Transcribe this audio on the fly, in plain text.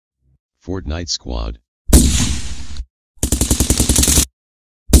Fortnite squad.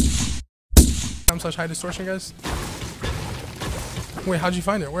 / high distortion, guys. Wait, how'd you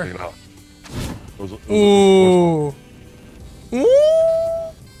find it? Where? Check it out. Ooh.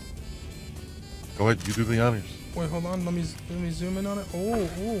 Ooh. Go ahead, you do the honors. Wait, hold on. Let me zoom in on it. Oh,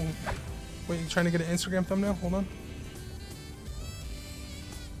 ooh. Wait, you trying to get an Instagram thumbnail? Hold on.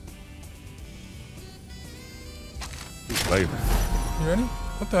 Wait. You ready?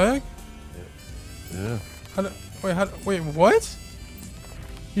 What the heck? Yeah. Wait, what?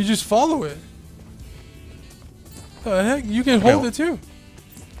 You just follow it. The heck? You can hold it too.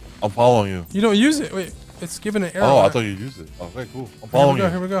 I'm following you. You don't use it. Wait, it's giving an error. Oh, I thought you used it. Okay, cool. I'm following you.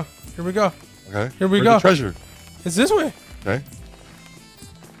 Here we go. Here we go. Okay. Here we Where's go. the treasure? It's this way. Okay.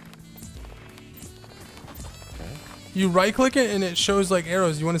 You right click it and it shows like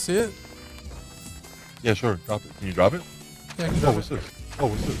arrows. You want to see it? Yeah, sure. Drop it. Can you drop it? Yeah, I can drop what's it. this? Oh,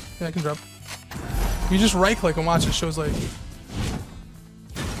 what's this? Yeah, I can drop. You just right click and watch. It shows like.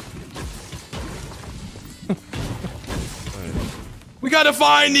 We gotta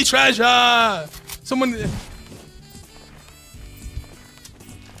find the treasure. Someone.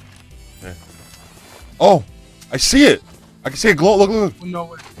 Okay. Oh, I see it. I can see it glow. Look. No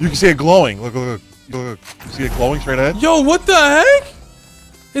way. You can see it glowing. Look. You see it glowing straight ahead? Yo, what the heck?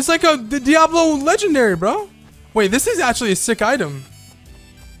 It's like the Diablo legendary, bro. Wait, this is actually a sick item.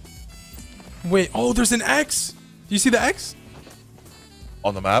 Wait, oh, there's an X. Do you see the X?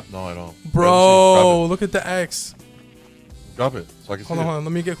 On the map? No, I don't. Bro, look at the X. Drop it so I can see it. Hold on.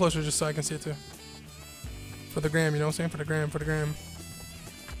 Let me get closer just so I can see it too. For the gram, you know what I'm saying? For the gram.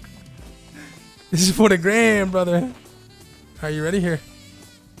 This is for the gram, brother. Are you ready here?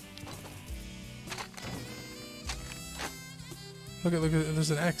 Look at,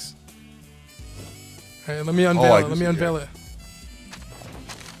 there's an X. All right, let me unveil it. Let me unveil it.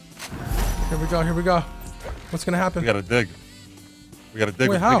 Here we go. What's gonna happen? We gotta dig. Wait,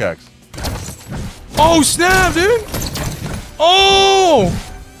 with how? pickaxe. Oh, snap, dude! Oh!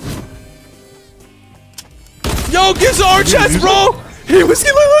 Yo, get the our chest, bro! He was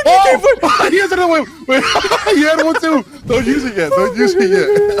look, oh! He has another one. Wait, he had one too. Don't use it yet.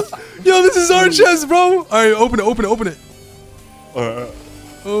 Yo, this is our chest, bro. All right, open it.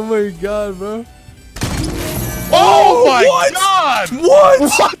 Oh my god, bro. Oh my god! What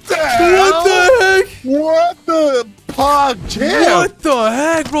the hell? What the heck? What the pog jam? What the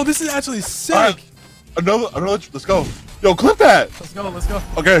heck, bro? This is actually sick. Right. Another. Let's go. Yo, clip that. Let's go.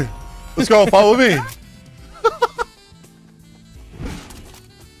 Okay, let's go. Follow me.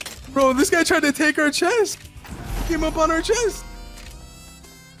 Bro, this guy tried to take our chest. He came up on our chest.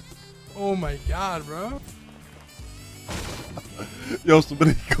 Oh my god, bro. Yo,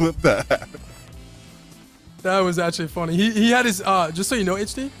 somebody clip that. That was actually funny. He had his just so you know,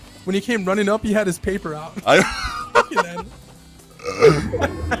 HD, when he came running up, he had his paper out.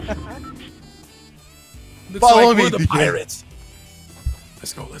 Follow me, we're the pirates.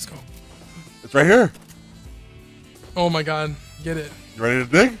 Let's go. It's right here. Oh my god, get it. You ready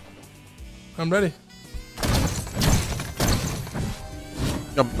to dig? I'm ready.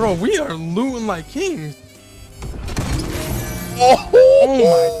 Bro, we are looting like kings. Oh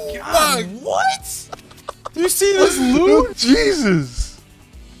my god, what? Do you see this loot? Jesus.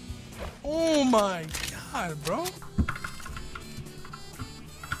 Oh my god, bro.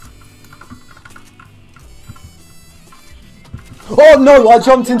 Oh no, I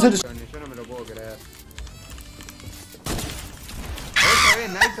jumped into the...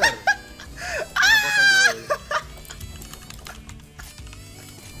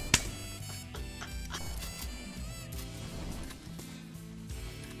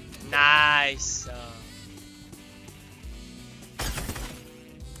 Nice.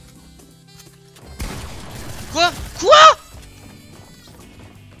 Quoi?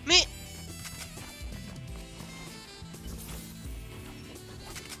 Mais...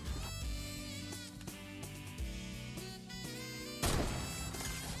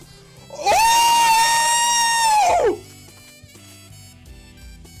 Oh!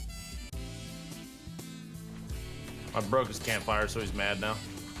 I broke his campfire, so he's mad now.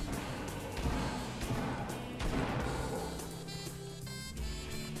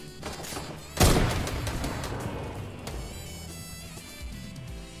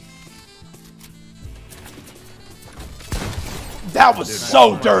 That was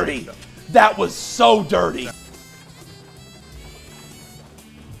so dirty. That was so dirty.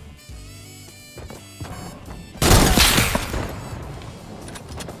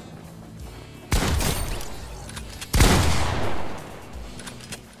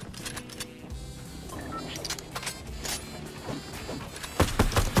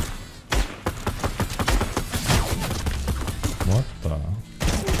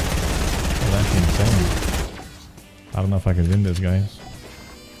 don't know if I could win this, guys.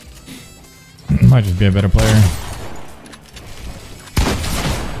 Might just be a better player.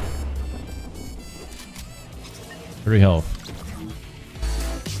 Three health.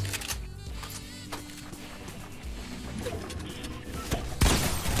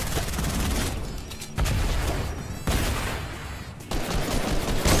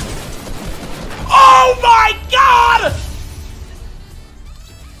 Oh my god!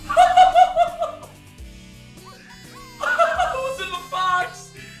 Who's in the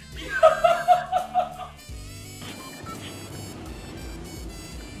box?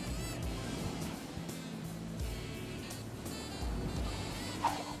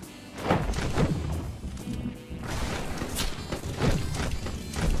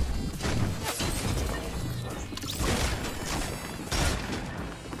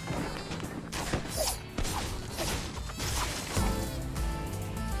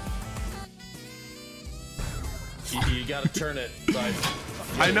 You gotta turn it. Right.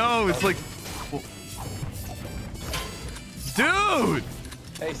 I know, it's like... Dude!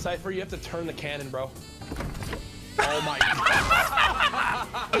 Hey, Cypher, you have to turn the cannon, bro. Oh my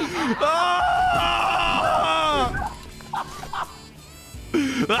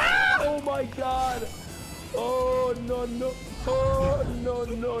Oh my god! Oh no no! Oh no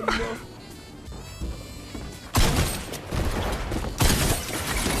no no!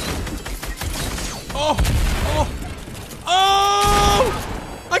 Oh! Oh!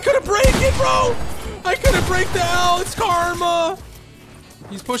 Oh! I couldn't break it, bro! I couldn't break the L. It's karma.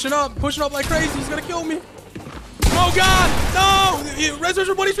 He's pushing up like crazy. He's gonna kill me. Oh god! No!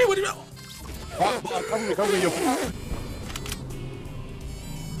 Resurrection, what do you mean?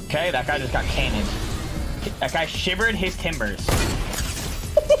 Okay, that guy just got cannoned. That guy shivered his timbers.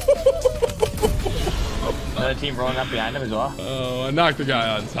 Another team rolling up behind him as well. Oh, I knocked the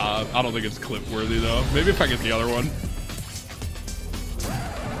guy on top. I don't think it's clip worthy though. Maybe if I get the other one.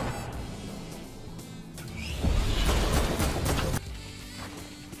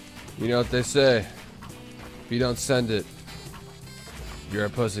 You know what they say. If you don't send it, you're a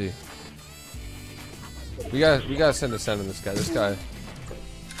pussy. We gotta send a send on this guy. This guy.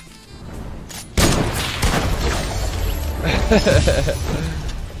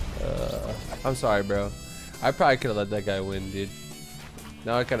 I'm sorry, bro. I probably could have let that guy win, dude.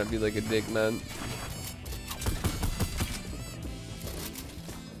 Now I kind of feel like a dick, man.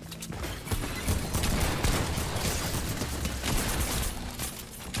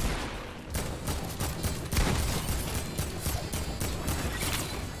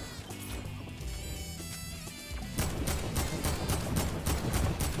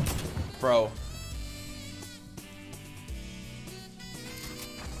 Bro.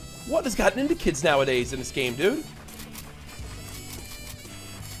 What has gotten into kids nowadays in this game, dude?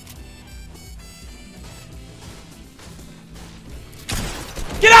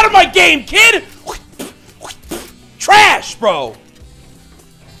 Get out of my game, kid! Trash, bro!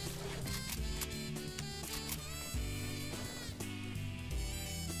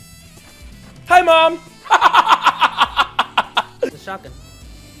 Hi, Mom! The shotgun.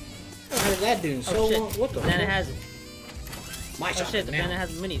 How did that do? So what the? Banana has it. My shotgun. Oh shit, the banana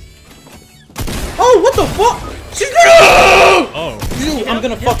has minis. Oh, what the fuck? Oh. Dude, I'm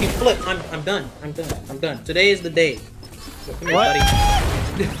gonna fucking flip. I'm done. I'm done. Today is the day. So come here, buddy.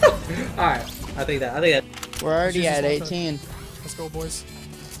 Alright, I think that. We're already at 18. Let's go, boys.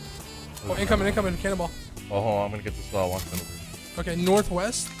 Oh, incoming, cannonball. Oh, hold on, I'm gonna get this launch over. Okay,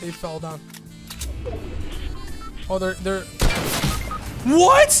 northwest, they fell down. Oh, they're...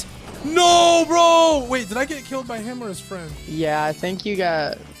 What? No, bro! Wait, did I get killed by him or his friend? Yeah, I think you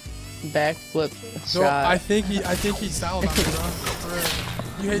got backflip shot. No, I think he styled on me, bro.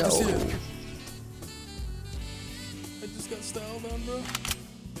 You hate to see it. I just got styled on, bro.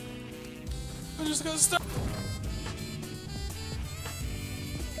 I just got styled.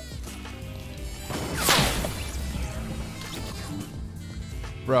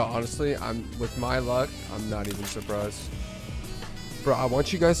 Bro, honestly, with my luck, I'm not even surprised. Bro, I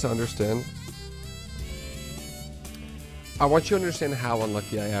want you guys to understand. I want you to understand how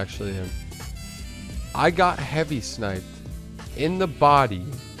unlucky I actually am. I got heavy sniped in the body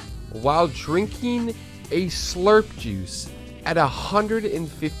while drinking a slurp juice at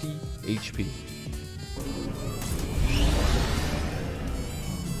 150 HP.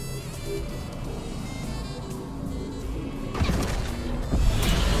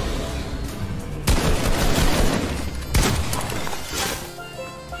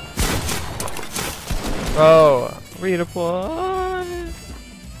 Bro, redeploy.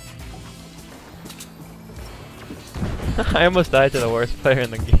 I almost died to the worst player in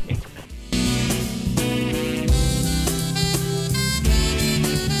the game.